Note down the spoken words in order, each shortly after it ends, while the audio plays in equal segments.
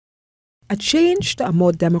A change to a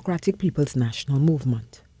more democratic People's National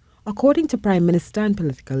Movement. According to Prime Minister and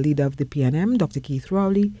political leader of the PNM, Dr. Keith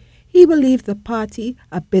Rowley, he will leave the party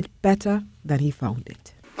a bit better than he found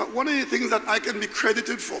it. One of the things that I can be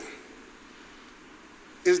credited for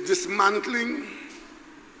is dismantling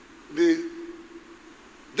the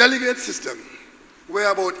delegate system, where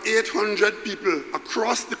about 800 people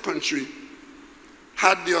across the country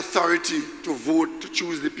had the authority to vote to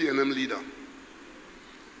choose the PNM leader.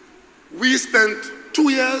 We spent 2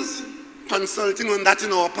 years consulting on that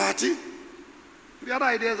in our party. We had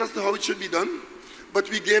ideas as to how it should be done, but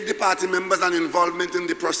we gave the party members an involvement in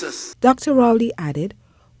the process. Dr. Rowley added,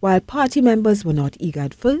 while party members were not eager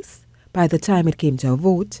at first, by the time it came to a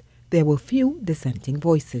vote, there were few dissenting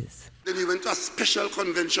voices. Then we went to a special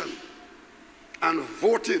convention and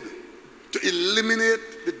voted to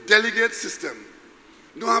eliminate the delegate system.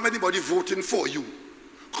 Don't have anybody voting for you.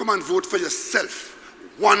 Come and vote for yourself.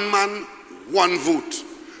 One man, one vote.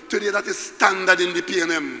 Today that is standard in the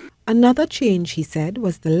PNM. Another change, he said,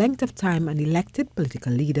 was the length of time an elected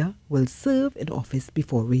political leader will serve in office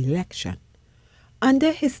before re-election.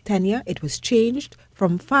 Under his tenure, it was changed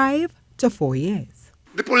from 5 to 4 years.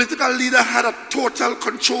 The political leader had a total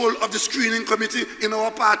control of the screening committee in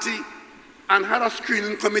our party and had a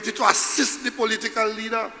screening committee to assist the political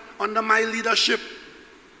leader under my leadership.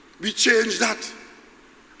 We changed that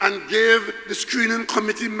and gave the screening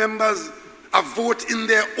committee members a vote in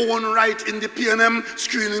their own right in the PNM.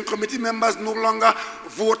 Screening committee members no longer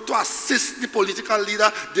vote to assist the political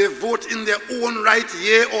leader. They vote in their own right,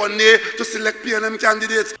 yea or nay, to select PNM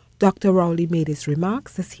candidates. Dr. Rowley made his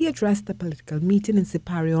remarks as he addressed the political meeting in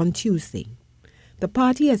Sipario on Tuesday. The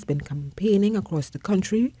party has been campaigning across the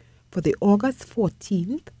country for the August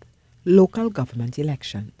 14th local government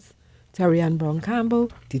elections. Browne-Campbell,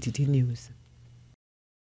 TTT News.